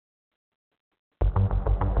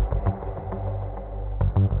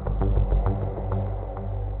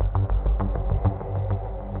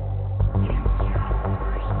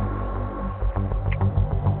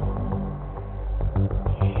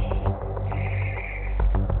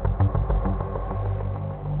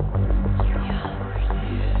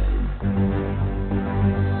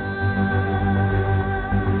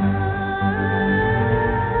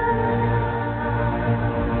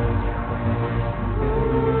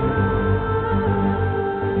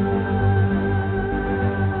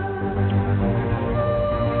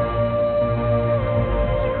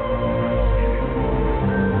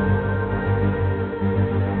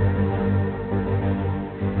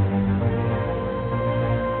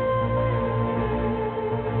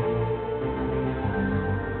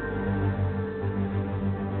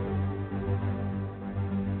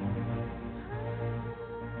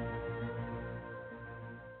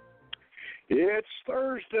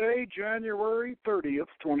Thursday, January 30th,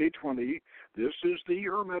 2020. This is the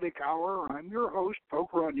Hermetic Hour. I'm your host,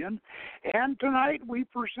 Poke Runyon, and tonight we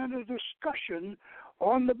present a discussion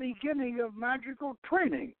on the beginning of magical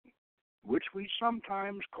training, which we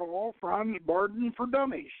sometimes call Franz Bardon for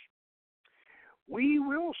Dummies. We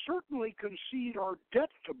will certainly concede our debt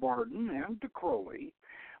to Bardon and to Crowley,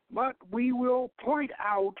 but we will point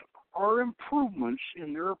out our improvements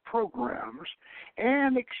in their programs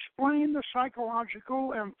and explain the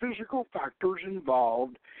psychological and physical factors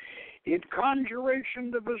involved in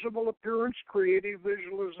conjuration to visible appearance, creative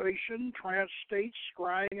visualization, trance states,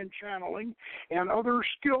 scrying and channeling, and other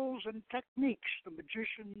skills and techniques the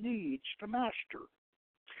magician needs to master.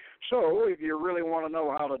 So, if you really want to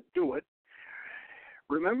know how to do it,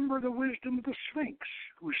 remember the wisdom of the Sphinx,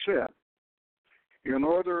 who said, "In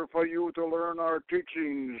order for you to learn our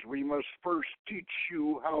teachings, we must first teach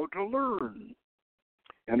you how to learn."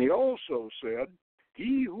 And he also said,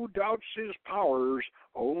 "He who doubts his powers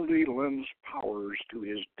only lends powers to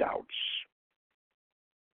his doubts."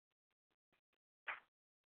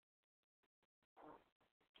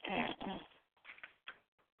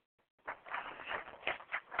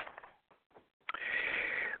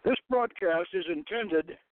 This broadcast is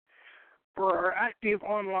intended for our active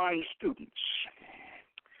online students.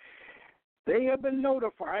 They have been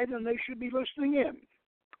notified and they should be listening in.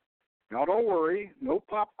 Now don't worry, no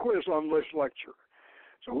pop quiz on this lecture.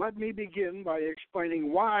 So let me begin by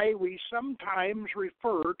explaining why we sometimes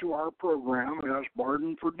refer to our program as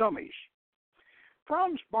Bardon for Dummies.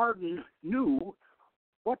 Franz Bardon knew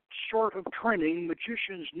what sort of training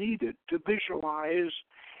magicians needed to visualize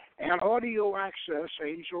and audio access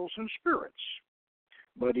angels and spirits,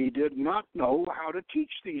 but he did not know how to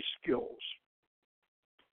teach these skills.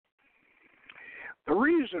 The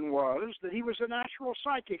reason was that he was a natural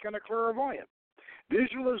psychic and a clairvoyant.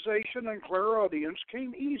 Visualization and clairaudience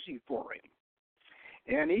came easy for him.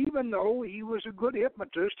 And even though he was a good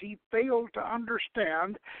hypnotist, he failed to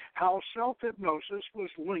understand how self-hypnosis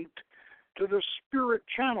was linked to the spirit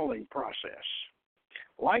channeling process.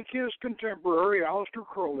 Like his contemporary, Aleister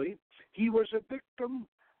Crowley, he was a victim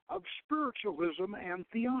of spiritualism and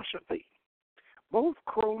theosophy. Both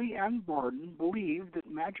Crowley and Bardon believed that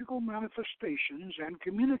magical manifestations and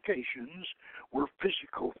communications were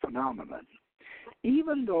physical phenomena,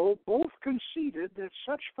 even though both conceded that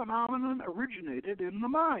such phenomenon originated in the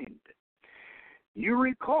mind. You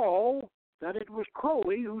recall that it was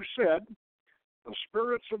Crowley who said, "The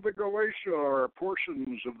spirits of the Galatia are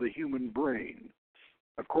portions of the human brain."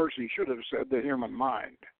 Of course, he should have said the human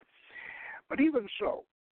mind. But even so,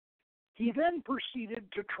 he then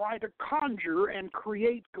proceeded to try to conjure and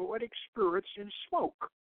create goetic spirits in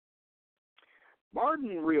smoke.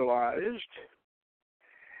 Bardon realized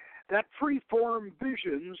that free-form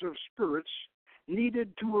visions of spirits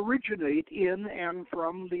needed to originate in and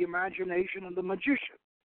from the imagination of the magician.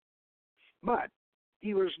 But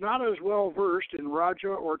he was not as well versed in Raja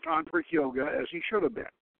or Tantric Yoga as he should have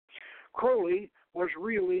been. Crowley was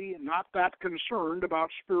really not that concerned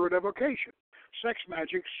about spirit evocation. Sex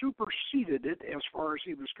magic superseded it as far as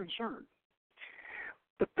he was concerned.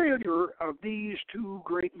 The failure of these two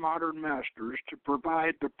great modern masters to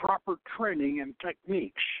provide the proper training and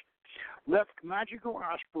techniques left magical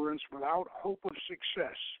aspirants without hope of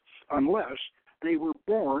success unless they were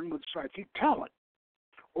born with psychic talent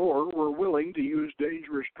or were willing to use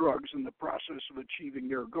dangerous drugs in the process of achieving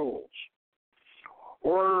their goals,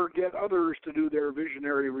 or get others to do their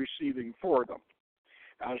visionary receiving for them,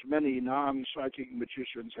 as many non-psychic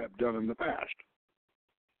magicians have done in the past.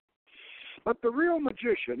 But the real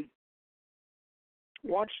magician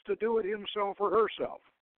wants to do it himself or herself,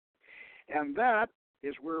 and that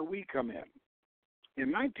is where we come in. In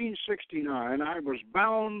 1969, I was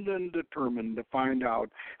bound and determined to find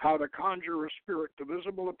out how to conjure a spirit to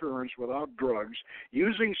visible appearance without drugs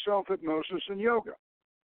using self-hypnosis and yoga.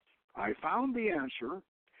 I found the answer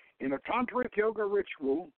in a tantric yoga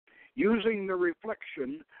ritual using the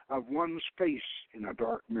reflection of one's face in a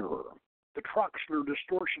dark mirror. The Troxler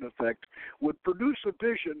distortion effect would produce a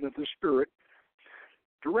vision of the spirit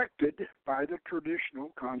directed by the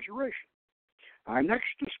traditional conjuration. I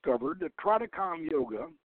next discovered that Tratakam Yoga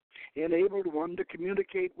enabled one to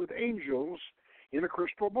communicate with angels in a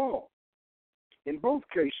crystal ball. In both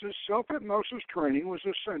cases, self-hypnosis training was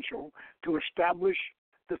essential to establish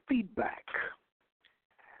the feedback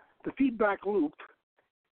loop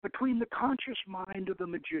between the conscious mind of the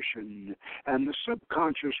magician and the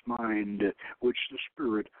subconscious mind which the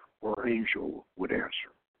spirit or angel would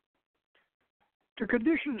answer. To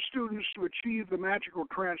condition students to achieve the magical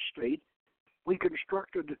trance state, we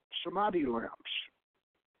constructed samadhi lamps.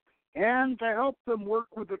 And to help them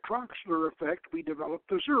work with the Troxler effect, we developed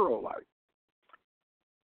the zero light.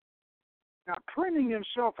 Now, training in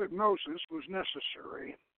self-hypnosis was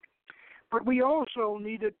necessary, but we also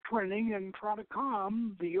needed training in trying to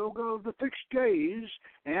calm the yoga of the fixed gaze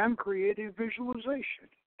and creative visualization.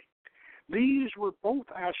 These were both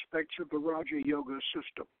aspects of the Raja Yoga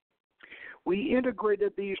system. We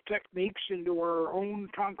integrated these techniques into our own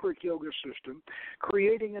tantric yoga system,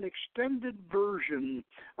 creating an extended version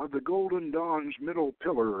of the Golden Dawn's middle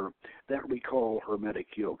pillar that we call Hermetic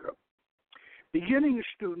Yoga. Beginning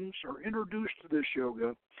students are introduced to this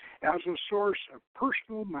yoga as a source of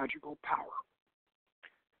personal magical power.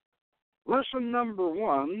 Lesson number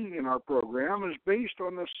 1 in our program is based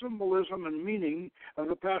on the symbolism and meaning of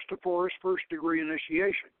the Pastophorus first degree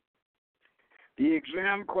initiation. The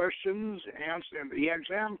exam questions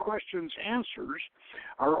answers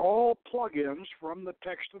are all plug-ins from the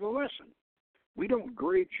text of the lesson. We don't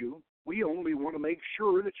grade you. We only want to make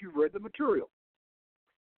sure that you've read the material.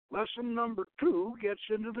 Lesson number 2 gets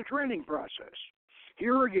into the training process.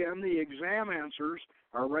 Here again, the exam answers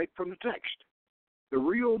are right from the text. The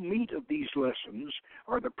real meat of these lessons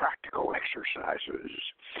are the practical exercises,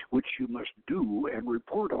 which you must do and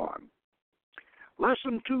report on.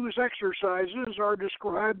 Lesson 2's exercises are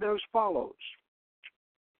described as follows.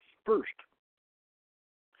 First,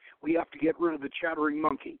 we have to get rid of the chattering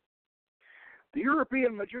monkey. The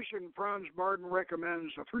European magician Franz Bardon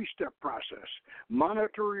recommends a 3-step process.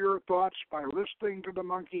 Monitor your thoughts by listening to the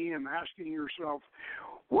monkey and asking yourself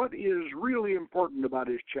what is really important about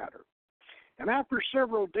his chatter. And after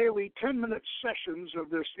several daily 10-minute sessions of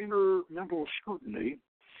this inner mental scrutiny,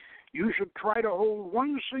 you should try to hold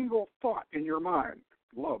one single thought in your mind.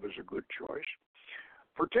 Love is a good choice.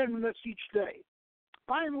 For 10 minutes each day.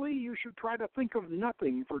 Finally, you should try to think of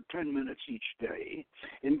nothing for 10 minutes each day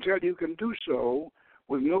until you can do so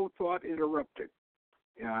with no thought interrupted.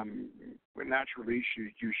 Naturally,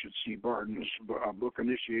 you should see Bardon's book,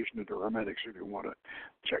 Initiation into Hermetics, if you want to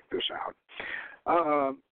check this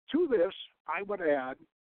out. To this, I would add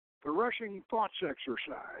the rushing thoughts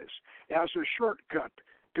exercise as a shortcut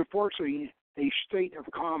to forcing a state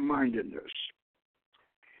of calm-mindedness.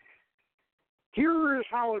 Here is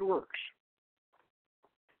how it works.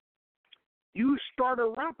 You start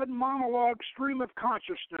a rapid monologue stream of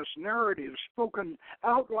consciousness narrative spoken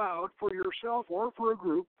out loud for yourself or for a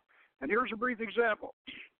group. And here's a brief example.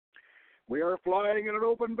 We are flying in an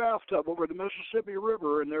open bathtub over the Mississippi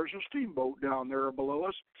River, and there's a steamboat down there below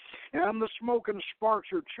us, and the smoke and sparks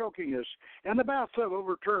are choking us, and the bathtub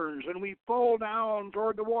overturns, and we fall down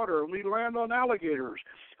toward the water, and we land on alligators,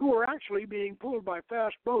 who are actually being pulled by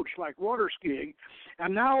fast boats like water skiing,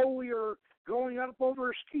 and now we are going up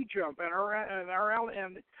over a ski jump and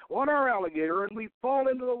on our alligator, and we fall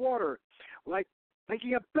into the water like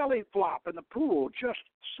making a belly flop in the pool. Just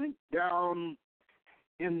sink down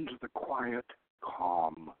into the quiet,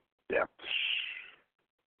 calm depths.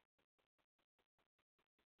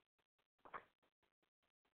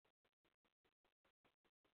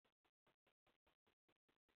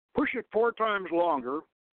 Push it 4 times longer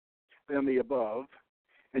than the above,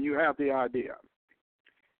 and you have the idea.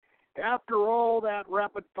 After all that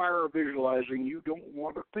rapid-fire visualizing, you don't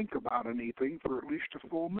want to think about anything for at least a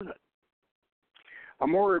full minute. A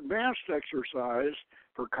more advanced exercise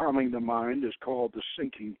for calming the mind is called the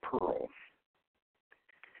sinking pearl.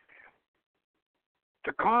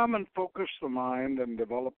 To calm and focus the mind and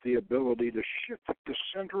develop the ability to shift the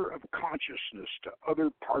center of consciousness to other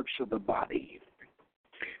parts of the body.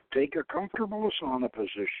 Take a comfortable asana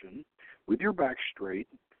position with your back straight.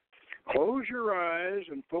 Close your eyes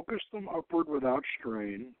and focus them upward without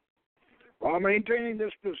strain. While maintaining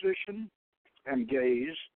this position and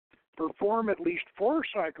gaze, perform at least 4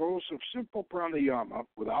 cycles of simple pranayama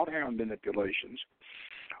without hand manipulations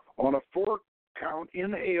on a 4-count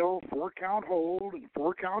inhale, 4-count hold, and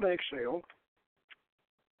 4-count exhale.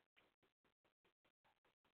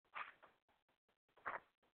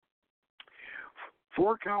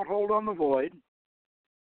 Four-count hold on the void.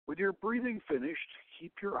 With your breathing finished,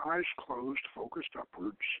 keep your eyes closed, focused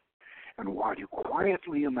upwards, and while you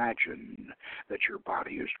quietly imagine that your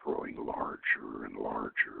body is growing larger and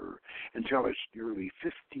larger until it's nearly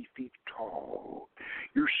 50 feet tall,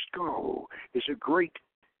 your skull is a great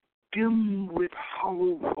dim-lit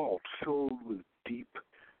hollow vault filled with deep,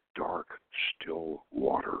 dark, still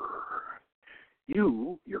water.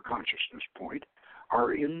 You, your consciousness point,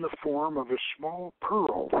 are in the form of a small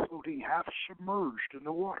pearl floating half submerged in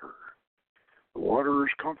the water. The water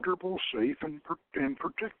is comfortable, safe, and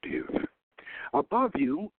protective. Above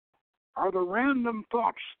you, are the random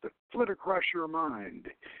thoughts that flit across your mind.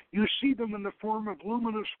 You see them in the form of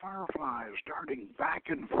luminous fireflies darting back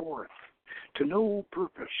and forth to no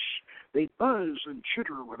purpose. They buzz and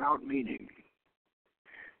chitter without meaning.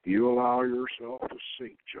 You allow yourself to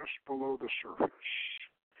sink just below the surface.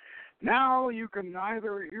 Now you can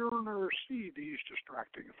neither hear nor see these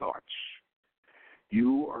distracting thoughts.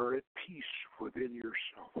 You are at peace within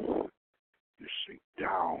yourself. You sink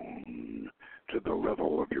down to the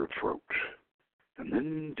level of your throat, and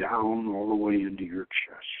then down all the way into your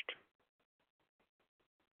chest.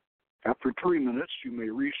 After 3 minutes, you may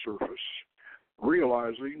resurface,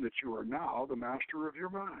 realizing that you are now the master of your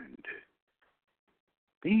mind.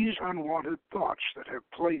 These unwanted thoughts that have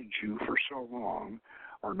plagued you for so long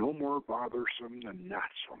are no more bothersome than gnats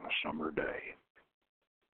on a summer day.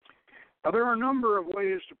 Now, there are a number of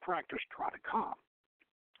ways to practice try to calm.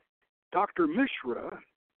 Dr. Mishra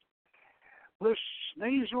lists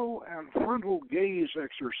nasal and frontal gaze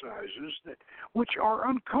exercises which are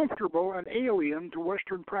uncomfortable and alien to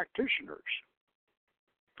Western practitioners.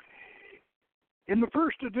 In the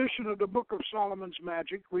first edition of the Book of Solomon's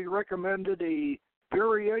Magic, we recommended a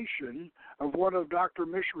variation of one of Dr.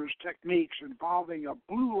 Mishra's techniques involving a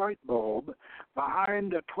blue light bulb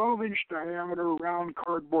behind a 12-inch diameter round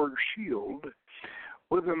cardboard shield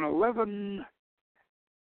with an 11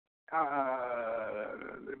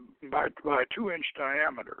 by 2-inch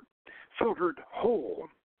diameter filtered hole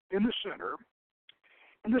in the center.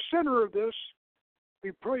 In the center of this,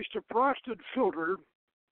 we placed a frosted filter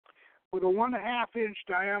with a 1.5-inch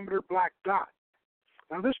diameter black dot.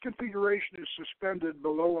 Now, this configuration is suspended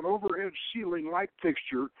below an overhead ceiling light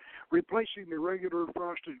fixture, replacing the regular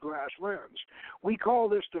frosted glass lens. We call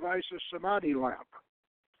this device a samadhi lamp,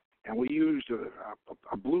 and we used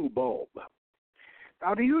a blue bulb.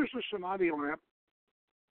 Now, to use the samadhi lamp,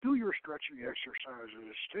 do your stretching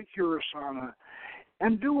exercises, take your asana,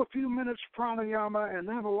 and do a few minutes pranayama, and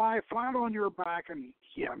then lie flat on your back and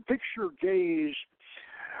fix your gaze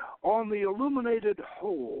on the illuminated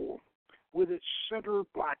hole with its center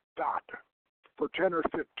black dot for 10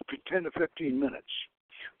 to 15 minutes.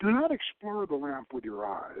 Do not explore the lamp with your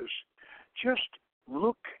eyes. Just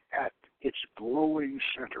look at its glowing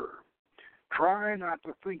center. Try not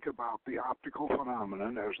to think about the optical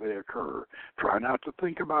phenomenon as they occur. Try not to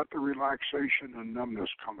think about the relaxation and numbness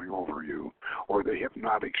coming over you or the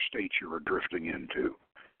hypnotic state you are drifting into.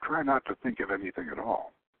 Try not to think of anything at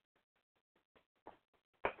all.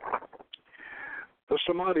 The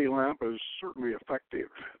samadhi lamp is certainly effective,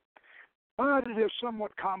 but it is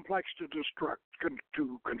somewhat complex to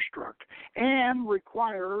construct and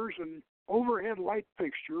requires an overhead light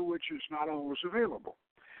fixture, which is not always available.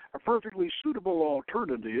 A perfectly suitable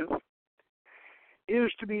alternative is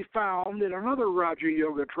to be found in another Raja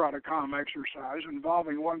Yoga Try to Calm exercise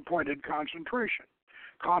involving one-pointed concentration,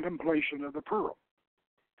 contemplation of the pearl.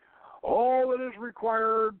 All that is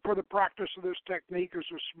required for the practice of this technique is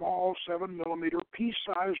a small 7-millimeter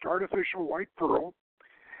pea-sized artificial white pearl,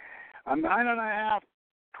 a 9.5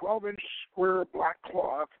 12-inch square black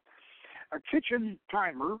cloth, a kitchen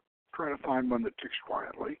timer, try to find one that ticks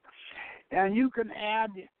quietly, and you can add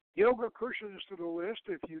yoga cushions to the list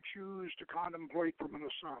if you choose to contemplate from an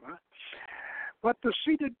asana. But the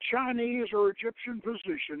seated Chinese or Egyptian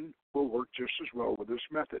position will work just as well with this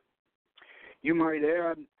method. You might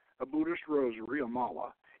add a Buddhist rosary, a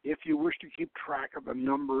mala, if you wish to keep track of the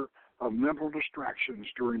number of mental distractions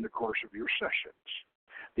during the course of your sessions.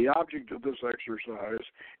 The object of this exercise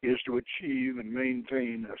is to achieve and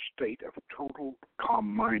maintain a state of total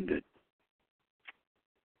calm-minded.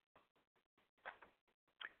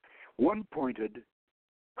 One-pointed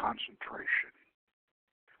concentration,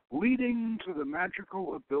 leading to the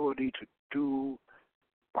magical ability to do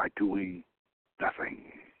by doing nothing.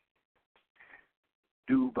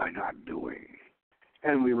 Do by not doing.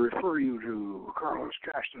 And we refer you to Carlos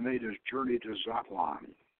Castaneda's Journey to Zatlan,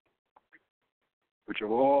 which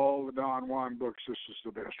of all the Don Juan books, this is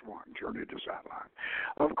the best one, Journey to Zatlan.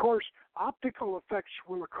 Of course, optical effects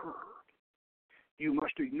will occur. You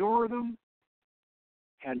must ignore them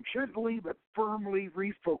and gently but firmly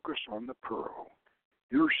refocus on the pearl.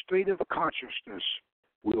 Your state of consciousness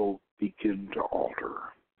will begin to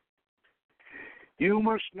alter. You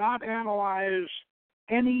must not analyze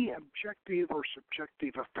any objective or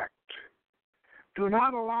subjective effect. Do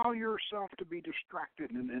not allow yourself to be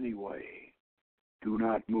distracted in any way. Do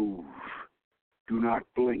not move. Do not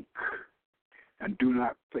blink. And do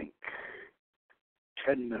not think.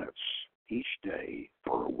 10 minutes each day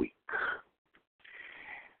for a week.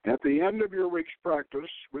 At the end of your week's practice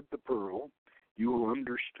with the pearl, you will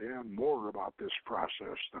understand more about this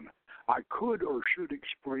process than I could or should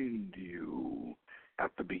explain to you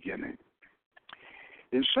at the beginning.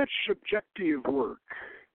 In such subjective work,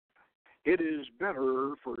 it is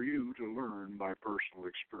better for you to learn by personal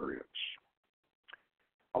experience.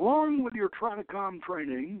 Along with your Tritacom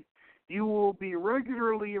training, you will be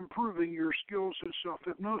regularly improving your skills in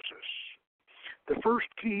self-hypnosis. The first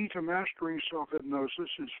key to mastering self-hypnosis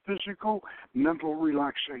is physical, mental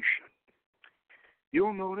relaxation.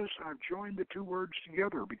 You'll notice I've joined the two words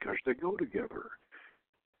together because they go together.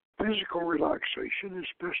 Physical relaxation is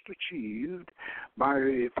best achieved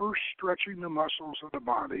by first stretching the muscles of the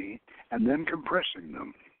body and then compressing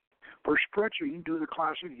them. For stretching, do the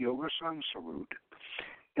classic yoga sun salute.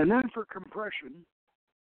 And then for compression,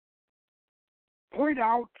 point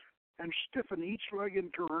out and stiffen each leg in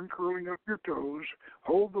turn, curling up your toes.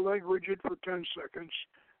 Hold the leg rigid for 10 seconds.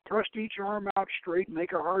 Thrust each arm out straight,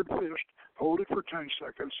 make a hard fist. Hold it for 10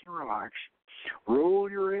 seconds and relax. Roll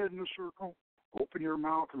your head in a circle. Open your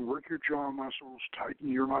mouth and work your jaw muscles. Tighten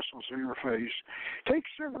your muscles in your face. Take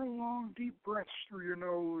several long, deep breaths through your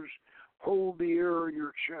nose. Hold the air in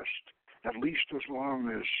your chest at least as long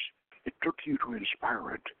as it took you to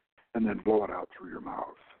inspire it, and then blow it out through your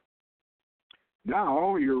mouth.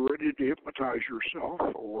 Now you're ready to hypnotize yourself,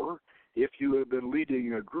 or if you have been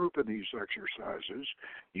leading a group in these exercises,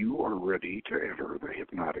 you are ready to enter the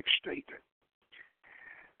hypnotic state.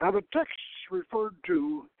 Now the texts referred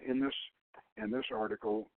to in this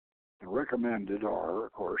article and recommended are,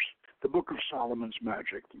 of course, the Book of Solomon's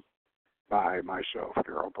Magic by myself,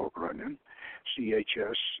 Poke Runyon,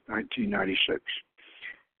 CHS 1996.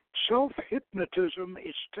 Self-Hypnotism,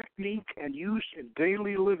 Its Technique and Use in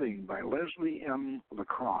Daily Living by Leslie M.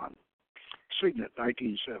 Lecron, Signet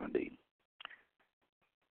 1970.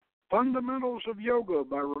 Fundamentals of Yoga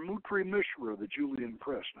by Ramutri Mishra, The Julian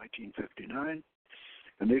Press, 1959.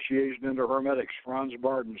 Initiation into Hermetics, Franz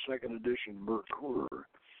Bardon, 2nd edition, Mercure,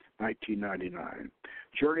 1999.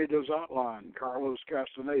 Journey to Zatlan, Carlos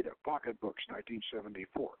Castaneda, Pocket Books,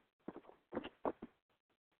 1974.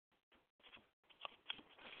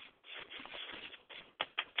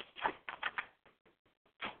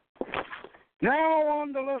 Now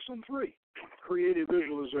on to Lesson 3, Creative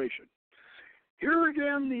Visualization. Here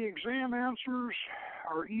again, the exam answers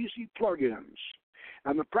are easy plug-ins,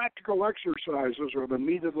 and the practical exercises are the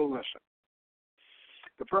meat of the lesson,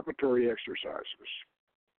 the preparatory exercises.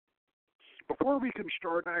 Before we can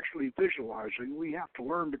start actually visualizing, we have to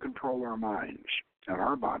learn to control our minds and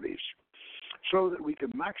our bodies so that we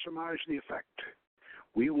can maximize the effect.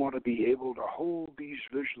 We want to be able to hold these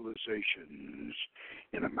visualizations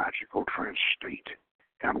in a magical trance state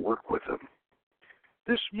and work with them.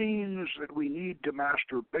 This means that we need to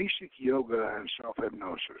master basic yoga and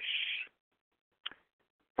self-hypnosis.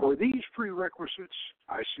 For these prerequisites,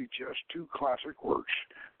 I suggest two classic works,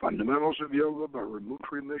 Fundamentals of Yoga by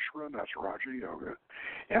Ramutri Mishra, that's Raja Yoga,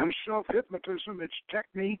 and Self-Hypnotism, Its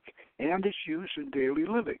Technique and Its Use in Daily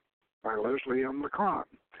Living by Leslie M. Lecron.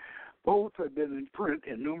 Both have been in print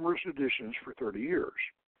in numerous editions for 30 years.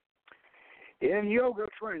 In yoga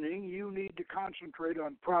training, you need to concentrate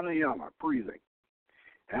on pranayama, breathing,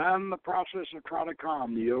 and the process of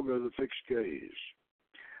Tritacom, the yoga of the fixed gaze.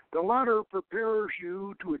 The latter prepares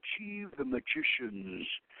you to achieve the magician's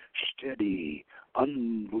steady,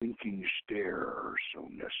 unblinking stare so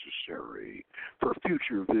necessary for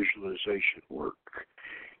future visualization work.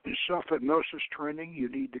 In self-hypnosis training, you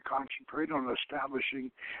need to concentrate on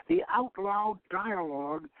establishing the out-loud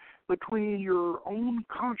dialogue between your own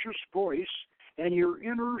conscious voice and your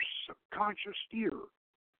inner subconscious ear,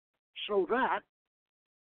 so that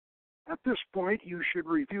at this point you should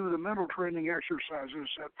review the mental training exercises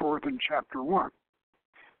set forth in Chapter 1.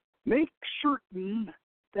 Make certain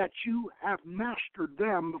that you have mastered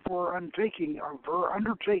them before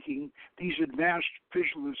undertaking these advanced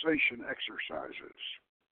visualization exercises.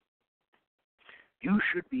 You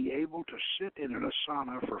should be able to sit in an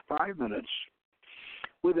asana for 5 minutes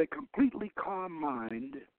with a completely calm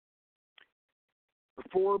mind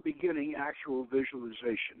before beginning actual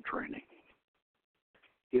visualization training.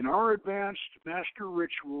 In our advanced master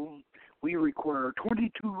ritual, we require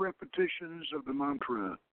 22 repetitions of the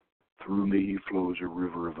mantra, "Through me flows a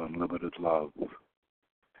river of unlimited love,"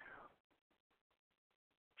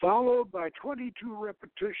 followed by 22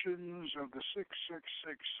 repetitions of the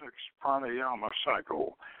 6-6-6-6 pranayama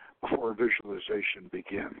cycle before visualization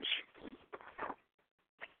begins.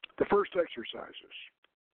 The first exercises.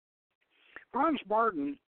 Franz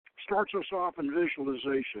Bardon starts us off in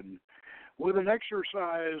visualization with an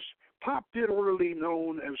exercise popularly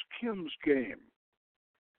known as Kim's Game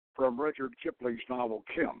from Rudyard Kipling's novel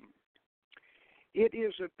Kim. It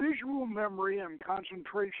is a visual memory and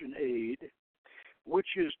concentration aid, which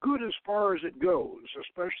is good as far as it goes,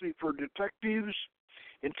 especially for detectives,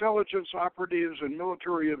 intelligence operatives, and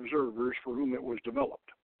military observers for whom it was developed.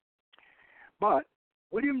 But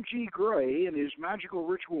William G. Gray, in his magical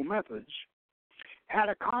ritual methods, had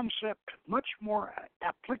a concept much more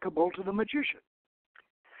applicable to the magician.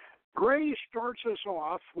 Gray starts us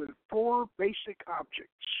off with 4 basic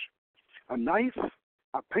objects: a knife,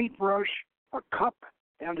 a paintbrush, a cup,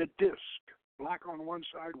 and a disc, black on one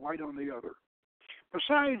side, white on the other.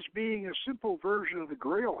 Besides being a simple version of the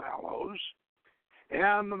Grail Hallows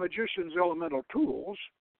and the magician's elemental tools,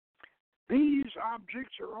 these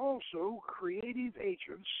objects are also creative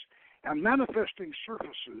agents and manifesting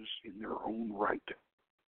surfaces in their own right.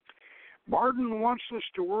 Bardon wants us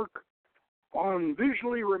to work on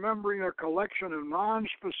visually remembering a collection of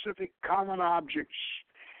non-specific common objects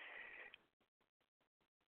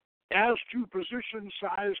as to position,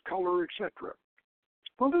 size, color, etc.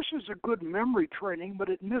 Well, this is a good memory training, but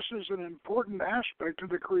it misses an important aspect of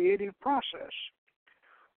the creative process.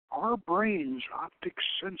 Our brains, optic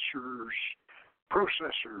sensors,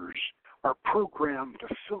 processors, are programmed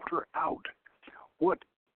to filter out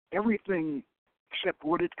everything except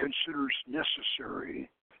what it considers necessary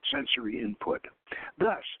sensory input.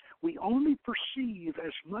 Thus, we only perceive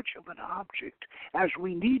as much of an object as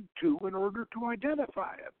we need to in order to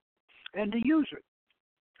identify it and to use it.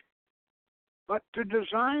 But to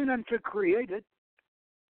design and to create it,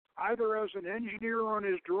 either as an engineer on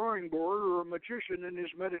his drawing board or a magician in his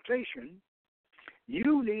meditation,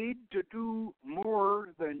 you need to do more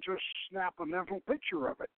than just snap a mental picture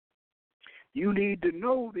of it. You need to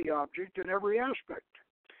know the object in every aspect.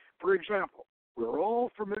 For example, we're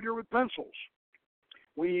all familiar with pencils.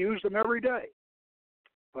 We use them every day.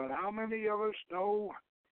 But how many of us know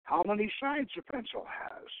how many sides a pencil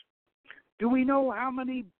has? Do we know how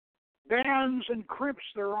many bands and crimps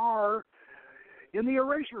there are in the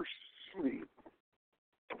eraser sleeve?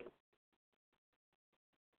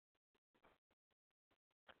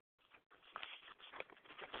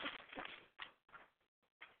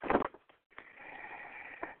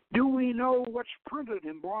 Do we know what's printed,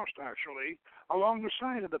 embossed actually, along the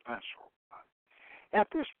side of the pencil? At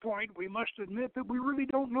this point, we must admit that we really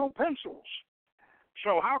don't know pencils.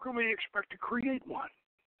 So how can we expect to create one?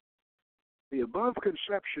 The above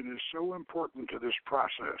conception is so important to this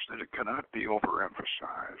process that it cannot be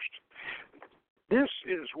overemphasized. This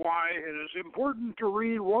is why it is important to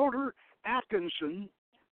read Walter Atkinson,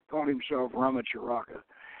 called himself Ramacharaka,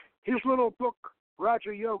 his little book,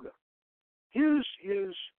 Raja Yoga. His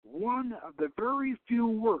is one of the very few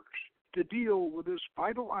works to deal with this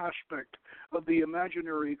vital aspect of the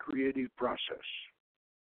imaginary creative process.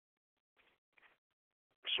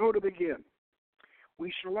 So to begin,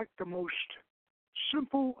 we select the most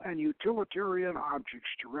simple and utilitarian objects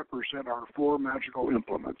to represent our 4 magical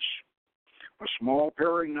implements. A small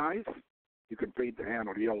paring knife, you can paint the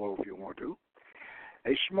handle yellow if you want to.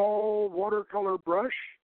 A small watercolor brush,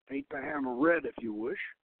 paint the handle red if you wish.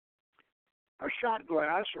 A shot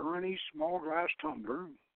glass or any small glass tumbler.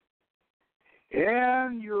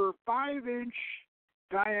 And your 5-inch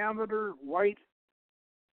diameter white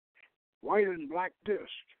and black disc,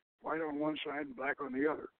 white on one side and black on the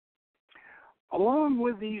other. Along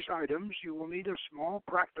with these items, you will need a small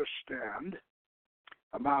practice stand,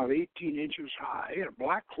 about 18 inches high, a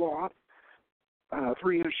black cloth,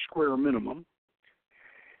 3-inch square minimum,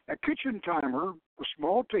 a kitchen timer, a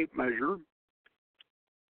small tape measure,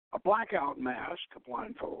 a blackout mask, a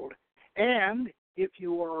blindfold, and if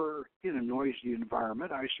you are in a noisy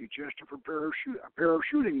environment, I suggest a pair of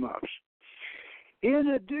shooting muffs. In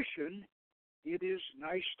addition, it is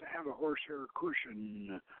nice to have a horsehair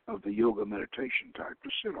cushion of the yoga meditation type to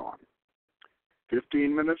sit on.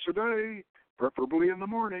 15 minutes a day, preferably in the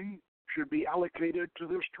morning, should be allocated to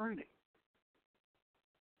this training.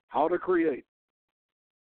 How to create.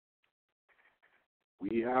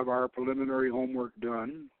 We have our preliminary homework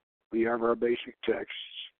done. We have our basic texts.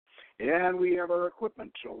 And we have our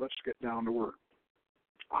equipment, so let's get down to work.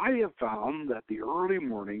 I have found that the early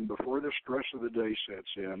morning before the stress of the day sets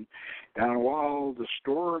in, and while the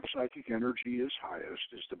store of psychic energy is highest,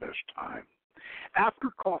 is the best time. After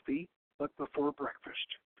coffee, but before breakfast.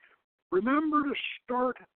 Remember to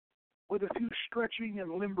start with a few stretching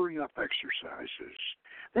and limbering up exercises.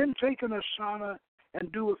 Then take an asana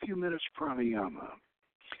and do a few minutes pranayama.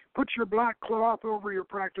 Put your black cloth over your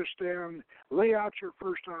practice stand. Lay out your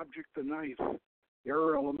first object, the knife,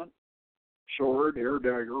 air element, sword, air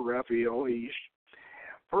dagger, Raphael, east.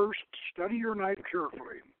 First, study your knife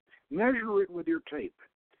carefully. Measure it with your tape.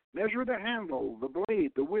 Measure the handle, the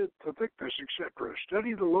blade, the width, the thickness, etc.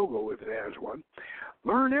 Study the logo if it has one.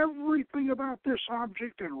 Learn everything about this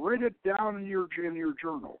object and write it down in your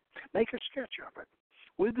journal. Make a sketch of it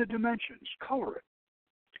with the dimensions. Color it.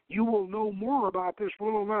 You will know more about this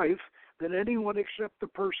little knife than anyone except the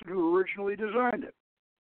person who originally designed it.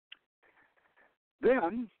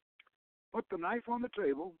 Then, put the knife on the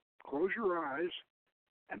table, close your eyes,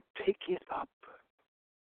 and pick it up.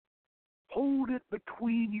 Hold it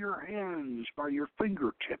between your hands by your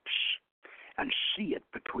fingertips and see it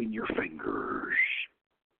between your fingers.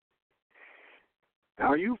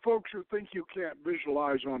 Now, you folks who think you can't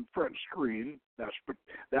visualize on front screen,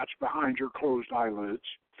 that's behind your closed eyelids,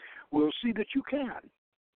 will see that you can.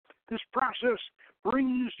 This process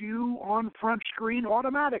brings you on front screen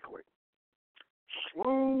automatically.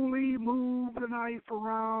 Slowly move the knife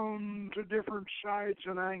around to different sides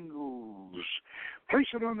and angles. Place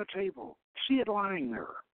it on the table. See it lying there.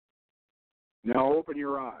 Now open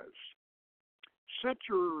your eyes. Set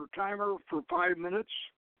your timer for 5 minutes.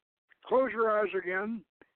 Close your eyes again.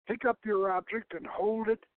 Pick up your object and hold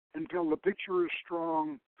it until the picture is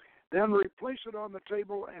strong. Then replace it on the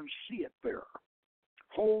table and see it there.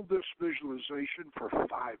 Hold this visualization for 5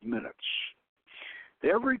 minutes.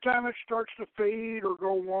 Every time it starts to fade or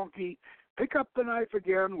go wonky, pick up the knife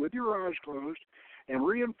again with your eyes closed and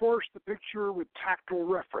reinforce the picture with tactile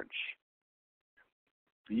reference.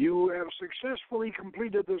 You have successfully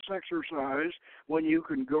completed this exercise when you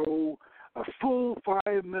can go a full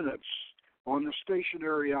 5 minutes on the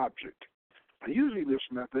stationary object. By using this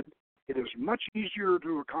method, it is much easier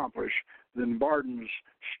to accomplish than Bardon's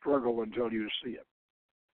struggle until you see it.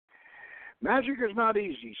 Magic is not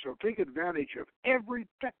easy, so take advantage of every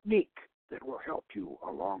technique that will help you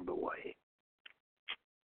along the way.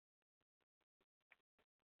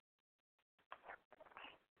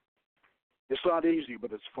 It's not easy,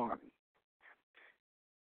 but it's fun.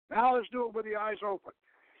 Now let's do it with the eyes open.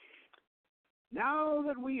 Now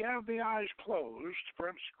that we have the eyes closed,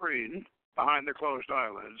 front screen, behind the closed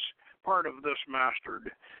eyelids, part of this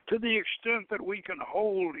mastered, to the extent that we can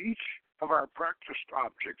hold each of our practiced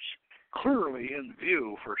objects clearly in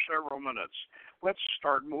view for several minutes, let's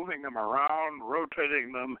start moving them around,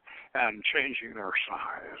 rotating them, and changing their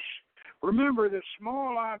size. Remember that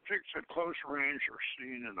small objects at close range are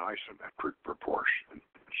seen in isometric proportions.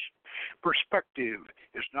 Perspective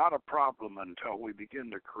is not a problem until we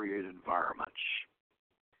begin to create environments.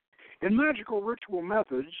 In magical ritual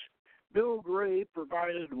methods, Bill Gray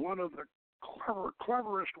provided one of the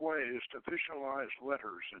cleverest ways to visualize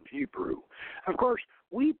letters in Hebrew. Of course,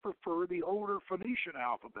 we prefer the older Phoenician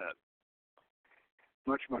alphabet,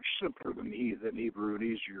 much simpler than Hebrew and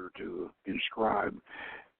easier to inscribe.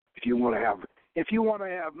 If you want to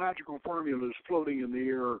have magical formulas floating in the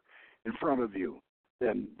air in front of you,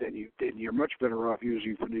 then you're much better off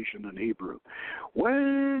using Phoenician than Hebrew.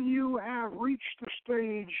 When you have reached the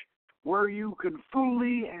stage where you can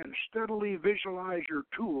fully and steadily visualize your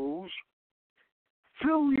tools,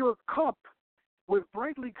 fill your cup with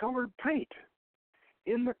brightly colored paint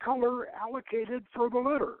in the color allocated for the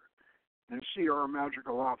letter. And see our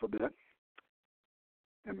magical alphabet.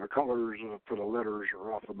 And the colors for the letters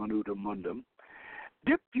are off the Minutum Mundum.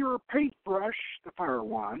 Dip your paintbrush, the fire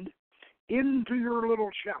wand, into your little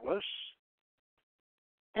chalice,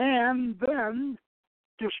 and then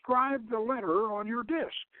describe the letter on your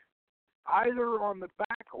disc, either on the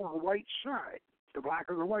back or white side, the black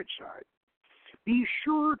or the white side. Be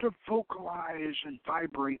sure to vocalize and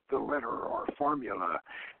vibrate the letter or formula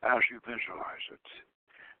as you visualize it.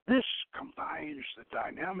 This combines the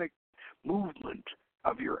dynamic movement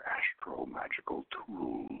of your astro-magical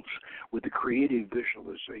tools with the creative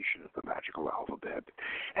visualization of the magical alphabet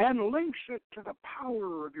and links it to the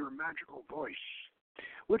power of your magical voice,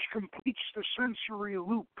 which completes the sensory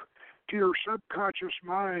loop to your subconscious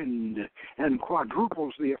mind and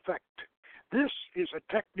quadruples the effect. This is a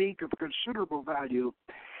technique of considerable value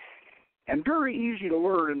and very easy to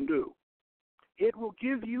learn and do. It will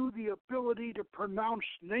give you the ability to pronounce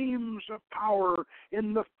names of power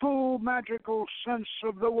in the full magical sense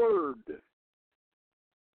of the word.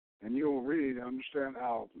 And you'll really understand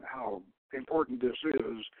how important this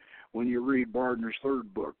is when you read Bardon's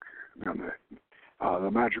third book,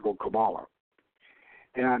 the Magical Kabbalah.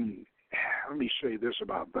 And let me say this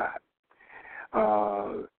about that.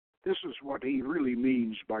 This is what he really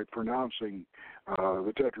means by pronouncing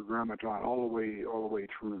the Tetragrammaton all the way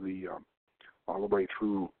through the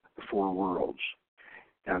four worlds.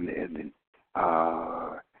 And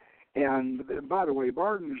by the way,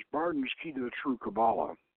 Bardon's Key to the True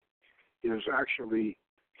Kabbalah is actually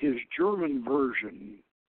his German version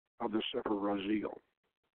of the Sefer Raziel.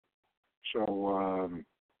 So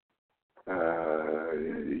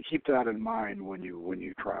keep that in mind when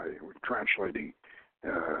you try translating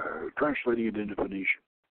it into Phoenician.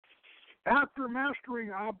 After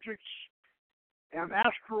mastering objects and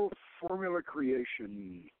astral formula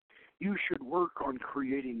creation, you should work on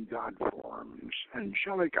creating God forms,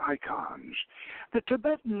 angelic icons. The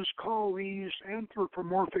Tibetans call these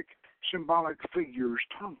anthropomorphic symbolic figures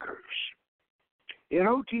tankas. In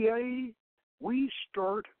O.T.A., we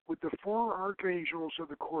start with the four archangels of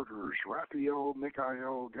the quarters, Raphael,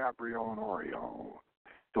 Michael, Gabriel, and Oriel.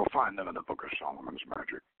 You'll find them in the Book of Solomon's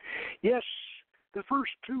Magic. Yes, the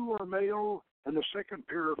first two are male and the second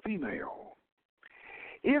pair are female.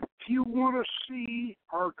 If you want to see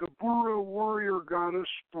our Gabura warrior goddess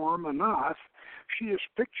form Anath, she is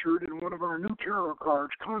pictured in one of our new tarot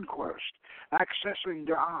cards, Conquest, Accessing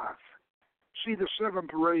Da'ath. See the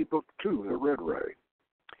 7th Ray, Book 2, the Red Ray.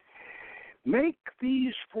 Make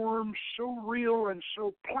these forms so real and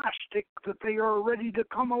so plastic that they are ready to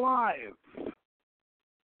come alive.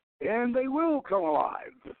 And they will come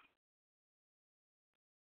alive.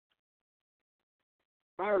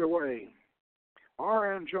 By the way,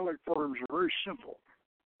 our angelic forms are very simple.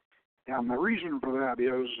 And the reason for that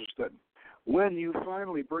is that when you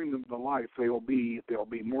finally bring them to life, they'll be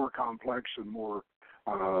more complex and more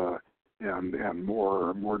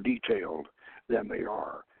more detailed than they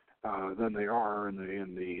are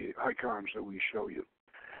in the icons that we show you.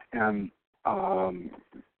 And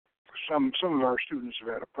some of our students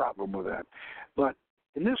have had a problem with that, but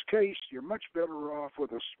in this case, you're much better off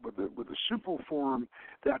with a simple form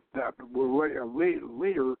that will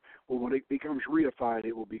later, when it becomes reified,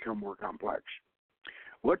 it will become more complex.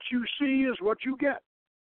 What you see is what you get.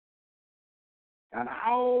 And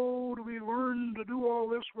how do we learn to do all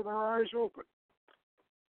this with our eyes open?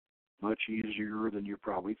 Much easier than you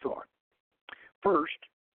probably thought. First,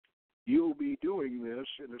 you'll be doing this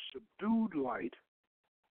in a subdued light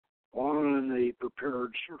on a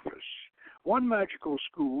prepared surface. One magical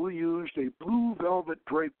school used a blue velvet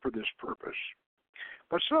drape for this purpose.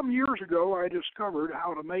 But some years ago, I discovered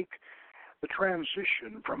how to make the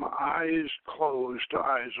transition from eyes closed to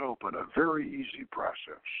eyes open, a very easy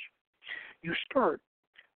process. You start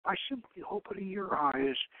by simply opening your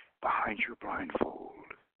eyes behind your blindfold.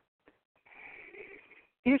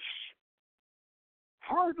 It's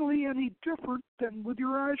hardly any different than with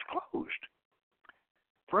your eyes closed.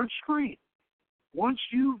 Front screen. Once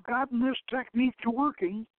you've gotten this technique to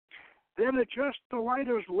working, then adjust the light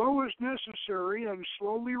as low as necessary and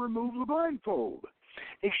slowly remove the blindfold,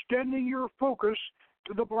 extending your focus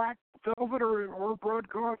to the black velvet or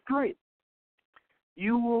broadcloth drape.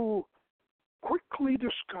 You will quickly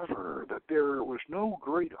discover that there was no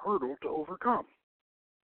great hurdle to overcome.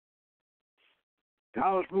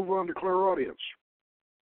 Now let's move on to clairaudience.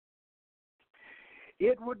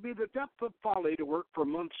 It would be the depth of folly to work for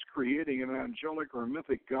months creating an angelic or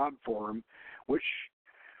mythic god form, which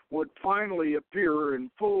would finally appear in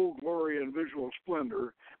full glory and visual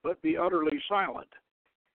splendor, but be utterly silent.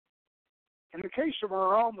 In the case of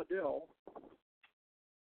our Almadil,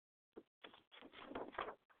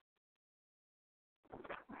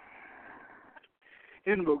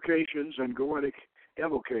 invocations and goetic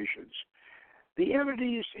evocations, the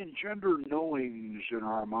entities engender knowings in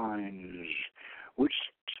our minds, which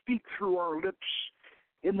speak through our lips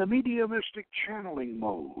in the mediumistic channeling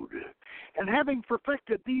mode. And having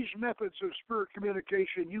perfected these methods of spirit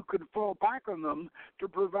communication, you can fall back on them to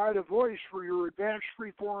provide a voice for your advanced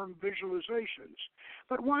freeform visualizations.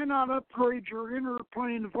 But why not upgrade your inner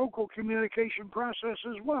plane vocal communication process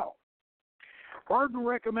as well? Bardon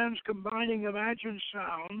recommends combining imagined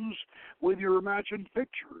sounds with your imagined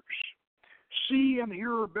pictures. See and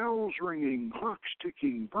hear bells ringing, clocks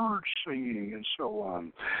ticking, birds singing, and so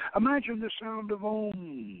on. Imagine the sound of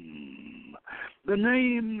Om, the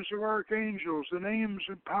names of archangels, the names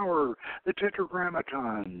of power, the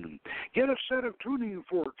tetragrammaton. Get a set of tuning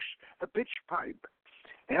forks, a pitch pipe,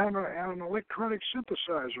 and an electronic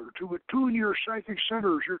synthesizer to attune your psychic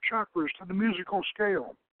centers, your chakras, to the musical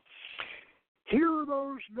scale. Hear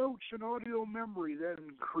those notes in audio memory,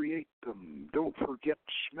 then create them. Don't forget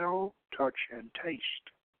smell, touch, and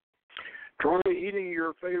taste. Try eating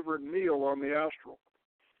your favorite meal on the astral,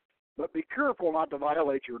 but be careful not to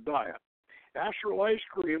violate your diet. Astral ice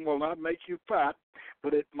cream will not make you fat,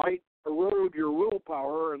 but it might erode your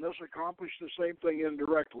willpower and thus accomplish the same thing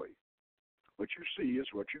indirectly. What you see is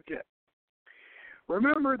what you get.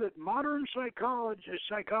 Remember that modern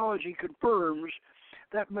psychology confirms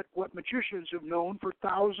that what magicians have known for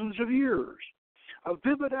thousands of years. A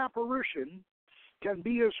vivid apparition can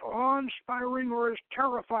be as awe-inspiring or as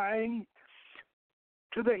terrifying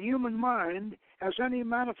to the human mind as any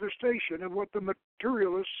manifestation of what the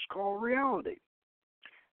materialists call reality.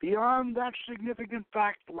 Beyond that significant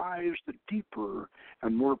fact lies the deeper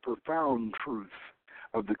and more profound truth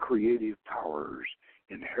of the creative powers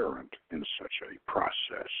inherent in such a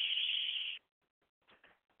process.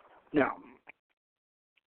 Now,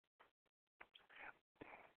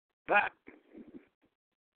 that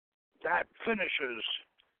finishes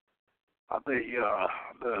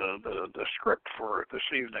the script for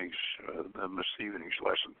this evening's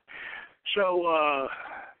lesson. So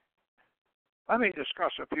let me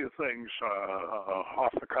discuss a few things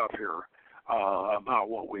off the cuff here about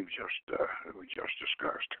what we just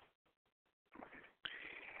discussed.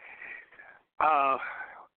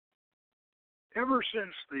 Ever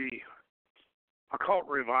since the occult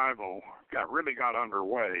revival really got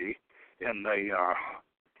underway in the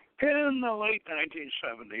late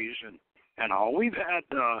 1970s and all, we've had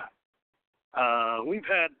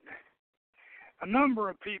a number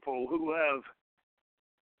of people who have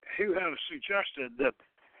suggested that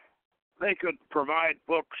they could provide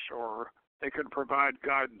books or they could provide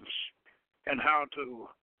guidance in how to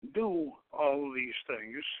do all these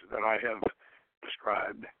things that I have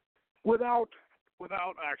described without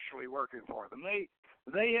actually working for them.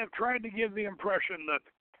 They have tried to give the impression that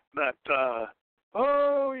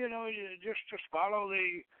you just follow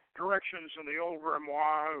the directions in the old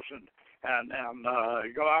grimoires and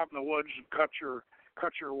go out in the woods and cut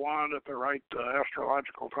your wand at the right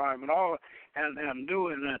astrological time and all, and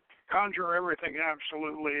doing it, conjure everything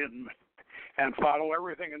absolutely and follow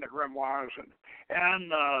everything in the grimoires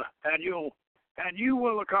and you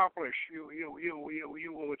will accomplish, you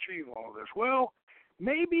will achieve all this. Well,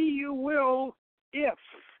 maybe you will if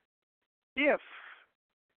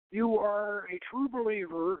you are a true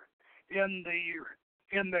believer in the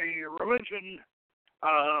religion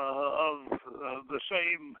of the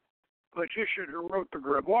same magician who wrote the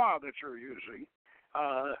grimoire that you're using.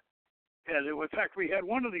 And in fact, we had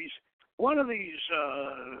one of these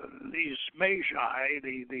magi,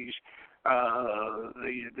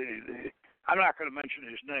 I'm not going to mention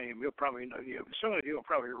his name. You'll probably know. Some of you will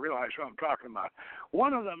probably realize who I'm talking about.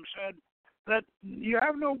 One of them said that you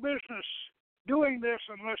have no business doing this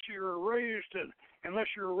unless you're raised in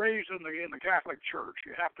the Catholic Church.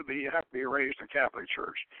 You have to be raised in the Catholic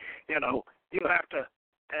Church. You have to.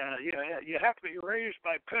 You have to be raised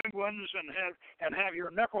by penguins and have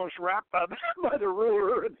your knuckles wrapped by the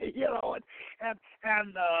ruler, and you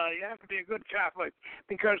have to be a good Catholic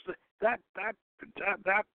because that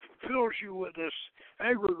fills you with this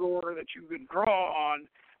egregore that you can draw on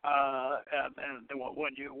and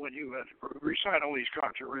when you recite all these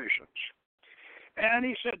conjurations. And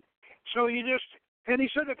he said,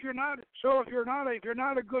 if you're not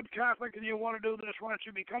a good Catholic and you want to do this, why don't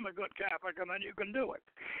you become a good Catholic and then you can do it?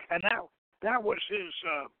 And that was his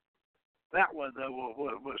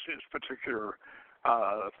his particular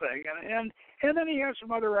thing. And then he had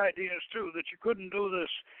some other ideas too, that you couldn't do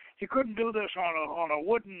this on a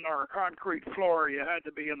wooden or a concrete floor. You had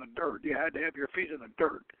to be in the dirt. You had to have your feet in the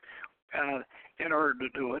dirt in order to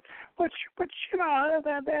do it. But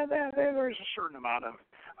there's a certain amount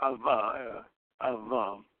of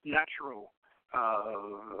natural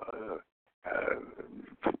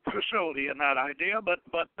facility in that idea, but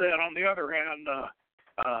then on the other hand,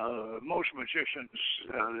 most magicians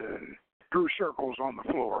drew circles on the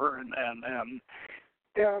floor, and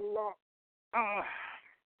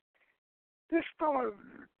this fellow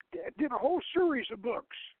did a whole series of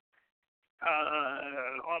books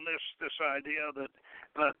on this idea that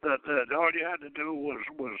all you had to do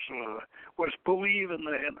was believe in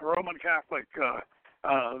the Roman Catholic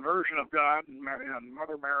version of God and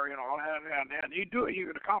Mother Mary and all that, and you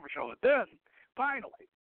could accomplish all that. Then finally,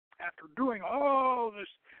 after doing all this,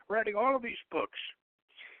 writing all of these books,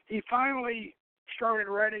 he finally started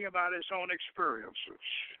writing about his own experiences,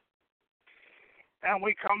 and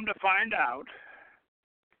we come to find out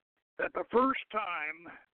that the first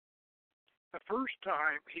time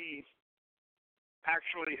he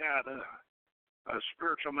actually had a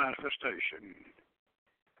spiritual manifestation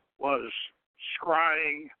was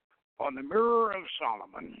scrying on the Mirror of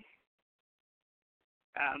Solomon.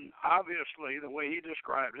 And obviously, the way he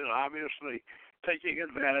described it, taking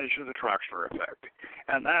advantage of the Troxler effect.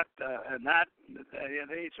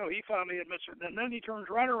 So he finally admits it. And then he turns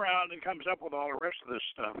right around and comes up with all the rest of this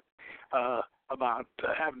stuff about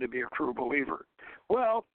having to be a true believer.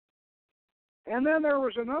 Well, and then there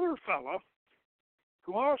was another fellow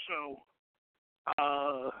who also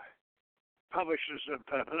publishes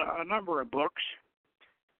a number of books,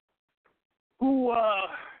 who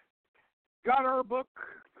got our book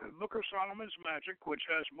Book of Solomon's Magic, which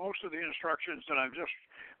has most of the instructions that I've just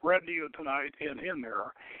read to you tonight in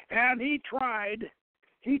there. And he tried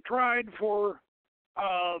for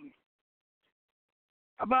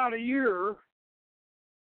about a year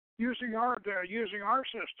using our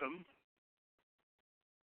system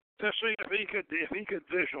to see if he could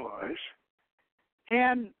visualize,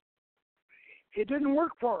 and it didn't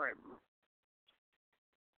work for him.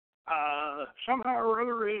 Somehow or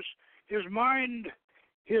other, his mind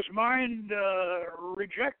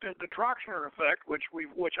rejected the Troxler effect,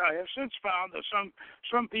 which I have since found that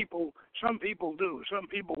some people do. Some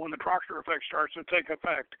people, when the Troxler effect starts to take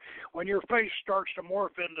effect, when your face starts to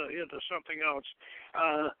morph into something else,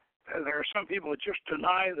 there are some people that just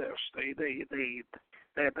deny this.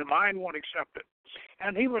 The mind won't accept it,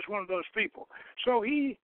 and he was one of those people. So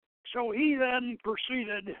he then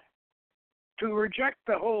proceeded to reject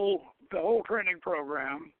the whole training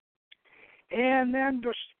program, and then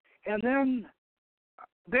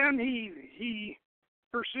he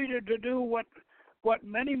proceeded to do what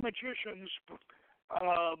many magicians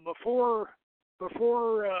before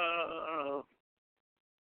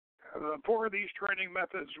these training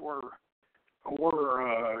methods were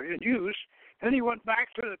in use. Then he went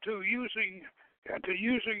back to using a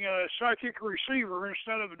psychic receiver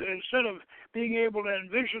instead of being able to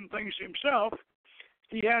envision things himself.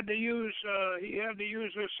 He had to use a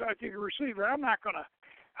psychic receiver. I'm not gonna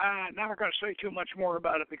say too much more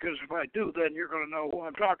about it, because if I do, then you're gonna know who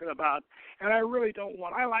I'm talking about. And I really don't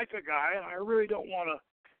want. I like the guy, and I really don't want to.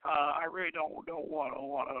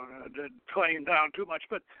 To claim down too much,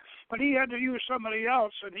 but he had to use somebody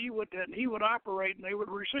else, and he would operate, and they would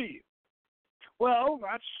receive. Well,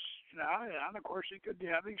 that's and of course he could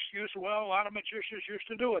have the excuse. Well, a lot of magicians used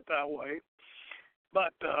to do it that way,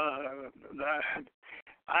 but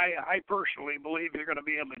I personally believe if you're going to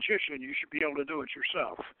be a magician, you should be able to do it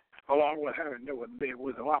yourself, along with having to do it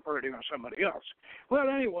with operating on somebody else. Well,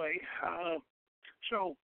 anyway,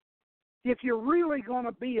 so if you're really going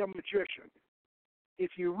to be a magician,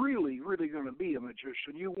 you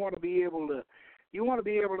want to be able to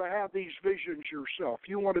have these visions yourself.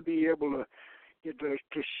 You want to be able to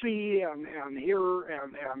see and hear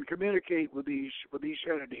and communicate with these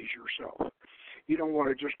entities yourself. You don't want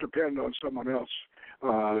to just depend on someone else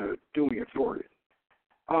doing it for you.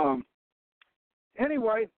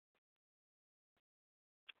 Anyway,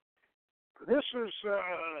 this is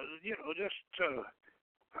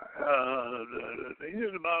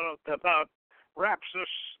about wraps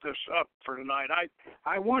this up for tonight.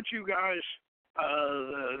 I want you guys,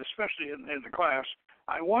 especially in the class,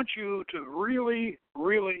 I want you to really,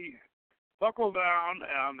 really buckle down,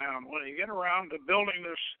 and when you get around to building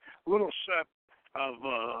this little set of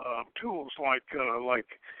tools like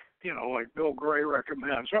Bill Gray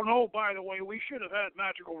recommends. Oh, by the way, we should have had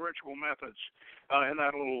magical ritual methods in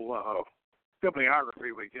that little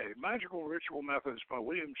bibliography we gave. Magical ritual methods by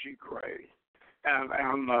William G. Gray, and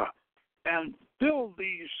build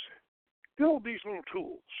these little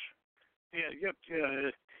tools.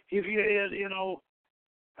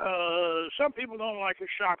 Some people don't like a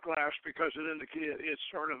shot glass because it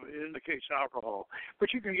indicates alcohol.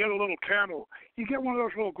 But you can get a little candle. You get one of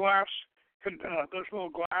those little glass things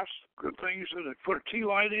that put a tea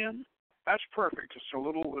light in. That's perfect. It's a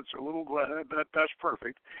little glass. That's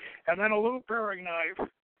perfect. And then a little paring knife,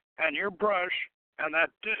 and your brush, and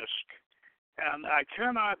that disc. And I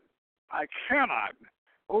cannot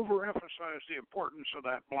overemphasize the importance of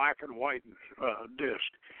that black and white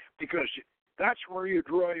disc, because that's where you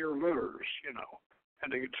draw your lures,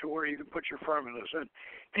 and to where you can put your formulas in.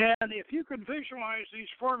 And if you can visualize these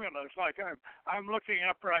formulas, like I'm looking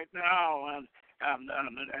up right now and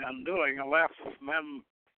doing Aleph, Mem,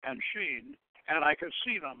 and Sheen, and I can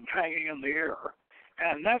see them hanging in the air.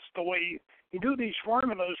 And that's the way you do these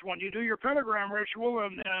formulas when you do your pentagram ritual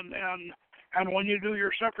and when you do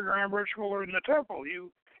your septagram ritual or in the temple.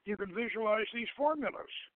 You can visualize these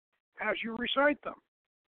formulas as you recite them.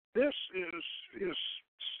 This is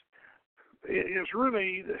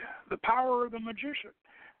really the power of the magician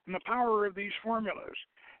and the power of these formulas.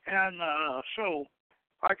 And so,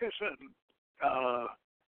 like I said,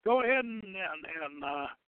 go ahead and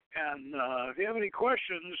if you have any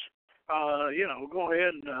questions, go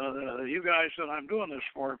ahead and you guys that I'm doing this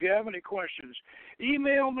for, if you have any questions,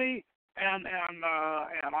 email me. And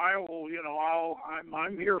I will,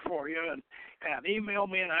 I'm here for you, and email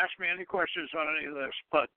me and ask me any questions on any of this.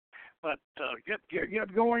 But get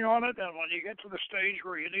going on it, and when you get to the stage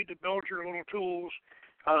where you need to build your little tools,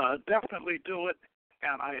 definitely do it.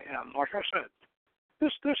 And like I said,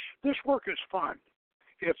 this work is fun.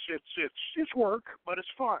 It's work, but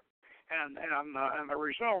it's fun. and the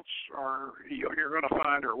results you're going to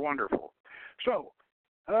find are wonderful. So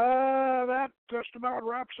that just about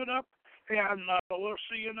wraps it up, and we'll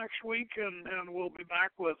see you next week, and we'll be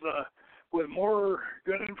back with more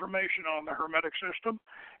good information on the Hermetic system.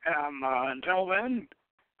 And until then,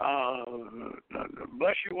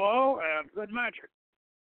 bless you all, and good magic.